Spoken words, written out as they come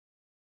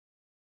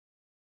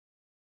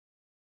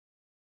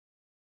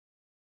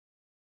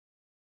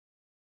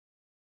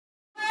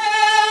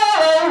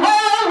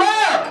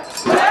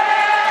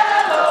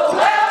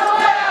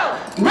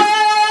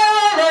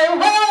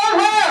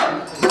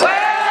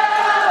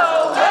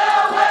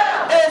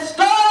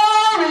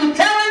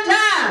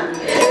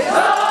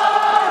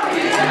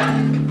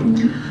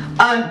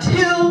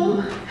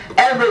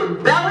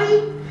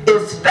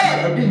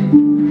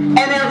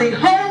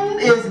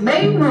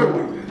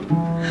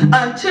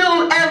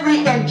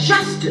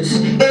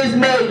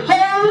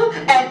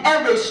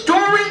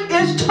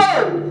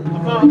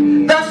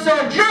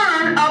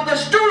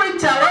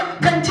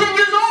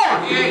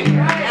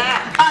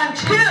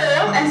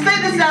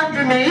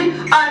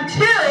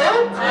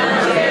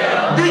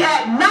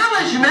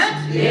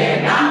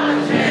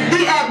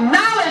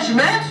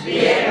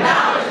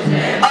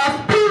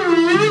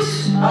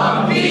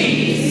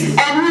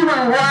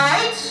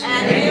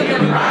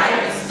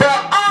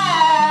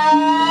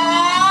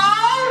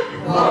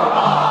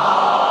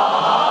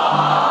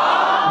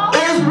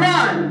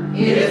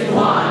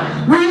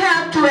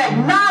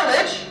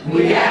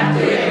We have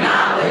to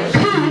acknowledge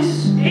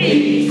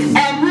peace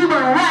and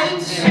human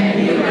rights for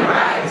singing.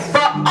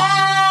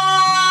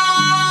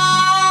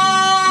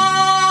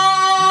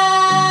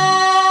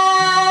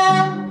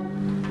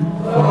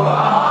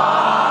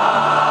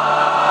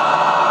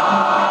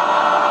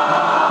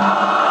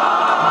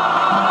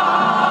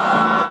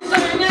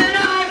 I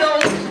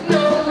don't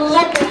know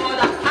what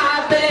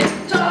I've been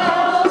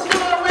told.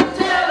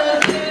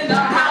 Storytellers in the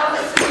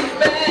house, we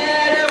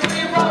better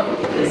we wrote.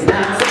 It's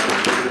time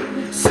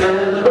to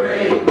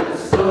celebrate the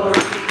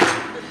story.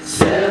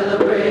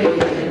 Celebrate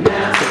it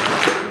now.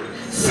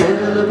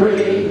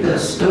 Celebrate the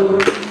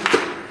story.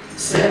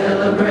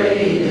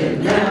 Celebrate it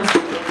now.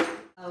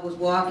 I was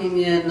walking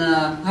in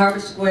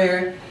Harvard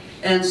Square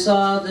and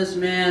saw this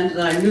man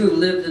that I knew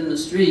lived in the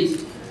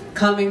street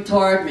coming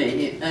toward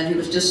me, and he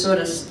was just sort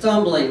of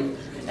stumbling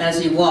as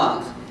he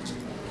walked.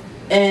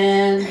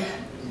 And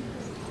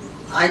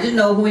I didn't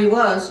know who he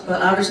was,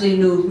 but obviously he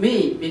knew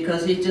me,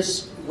 because he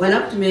just went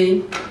up to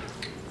me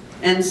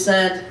and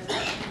said,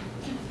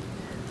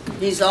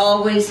 "He's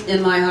always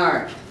in my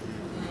heart."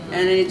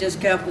 And he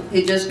just kept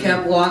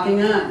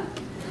walking on.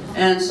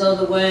 And so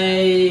the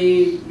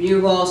way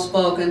you've all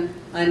spoken,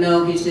 I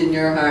know he's in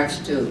your hearts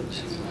too.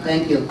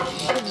 Thank you.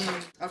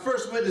 I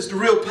first witnessed the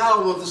real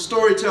power of the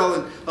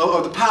storytelling,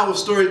 of the power of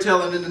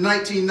storytelling in the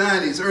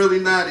 1990s, early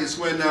 90s,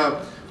 when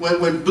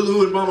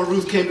Blue and Mama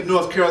Ruth came to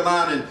North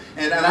Carolina,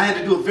 and I had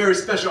to do a very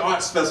special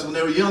arts festival. And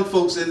there were young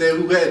folks in there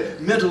who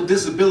had mental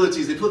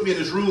disabilities. They put me in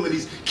this room, and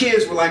these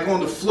kids were like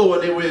on the floor,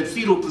 and they were in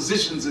fetal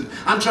positions, and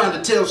I'm trying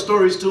to tell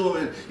stories to them,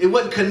 and it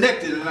wasn't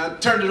connected. And I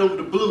turned it over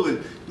to Blue,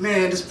 and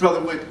man, this brother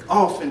went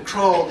off and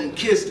crawled and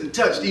kissed and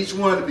touched each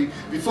one.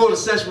 Before the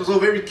session was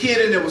over, every kid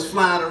in there was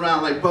flying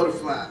around like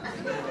butterflies.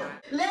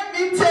 Let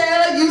me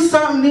tell you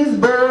something, these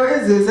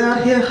boys is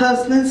out here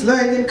hustling,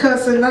 slanging,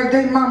 cussing like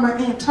they mama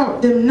ain't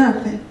taught them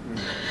nothing.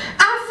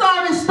 I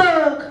saw this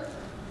thug,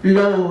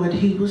 Lord,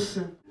 he was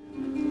simple.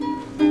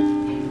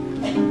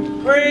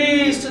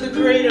 Praise to the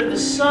creator of the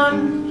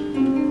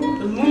sun,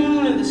 the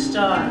moon, and the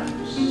stars.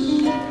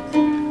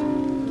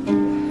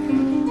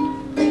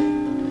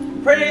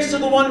 Praise to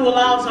the one who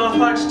allows our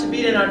hearts to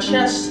beat in our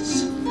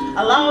chests,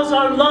 allows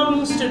our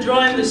lungs to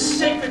draw in the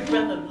sacred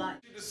breath of life.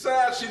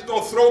 Decides she's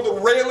going to throw the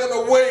railing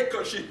away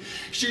because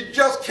she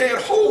just can't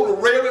hold a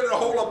railing and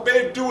hold a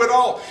baby, do it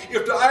all.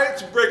 If the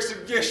ice breaks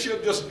again, she'll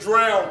just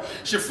drown.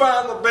 She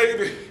finds the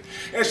baby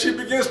and she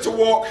begins to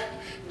walk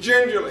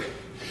gingerly,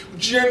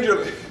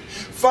 gingerly.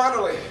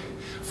 Finally,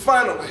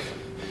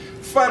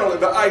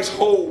 the ice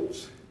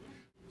holds.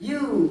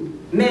 You,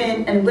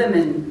 men and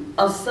women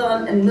of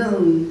sun and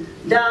moon,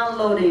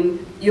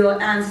 downloading your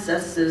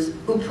ancestors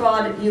who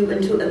prodded you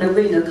into an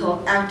arena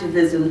called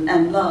activism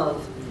and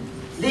love.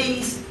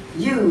 These,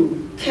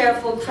 you,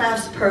 careful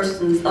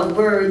craftspersons of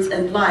words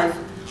and life,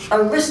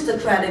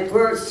 aristocratic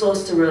word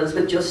sorcerers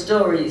with your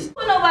stories.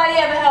 Well, nobody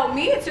ever helped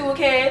me to a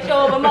carriage,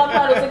 or my mother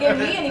thought it was giving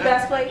me any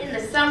best play. In the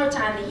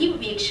summertime, the heat would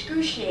be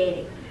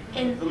excruciating.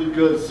 And really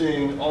good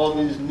seeing all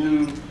these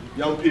new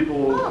young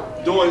people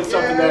doing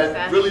something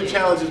that really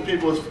challenges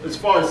people as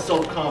far as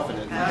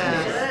self-confidence.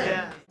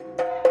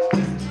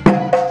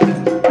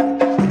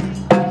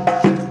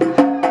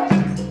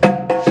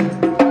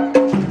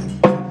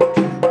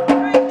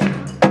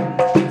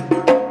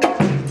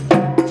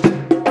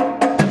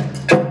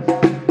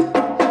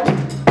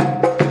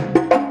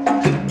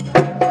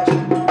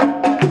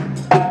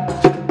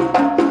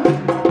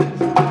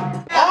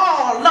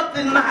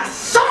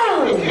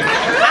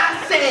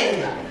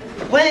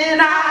 When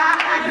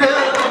I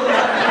grow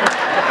up,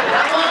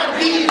 I want to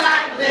be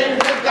like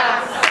Linda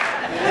Goss.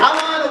 I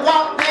want to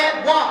walk that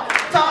walk,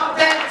 talk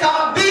that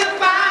talk, be a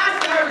fine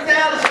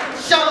storyteller,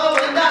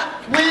 showing up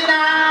when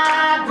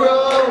I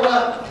grow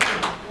up.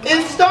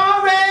 It's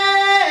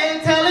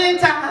storytelling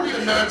time.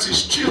 We're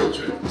Nancy's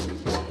children,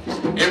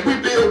 and we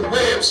build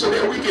webs so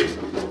that we can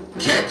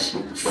catch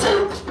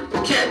folk,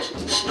 catch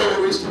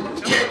stories,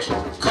 catch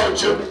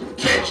culture,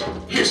 catch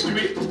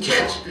history,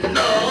 catch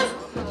love,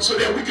 so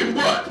that we can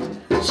what?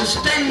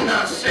 Sustain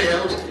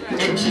ourselves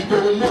and keep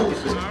on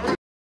moving.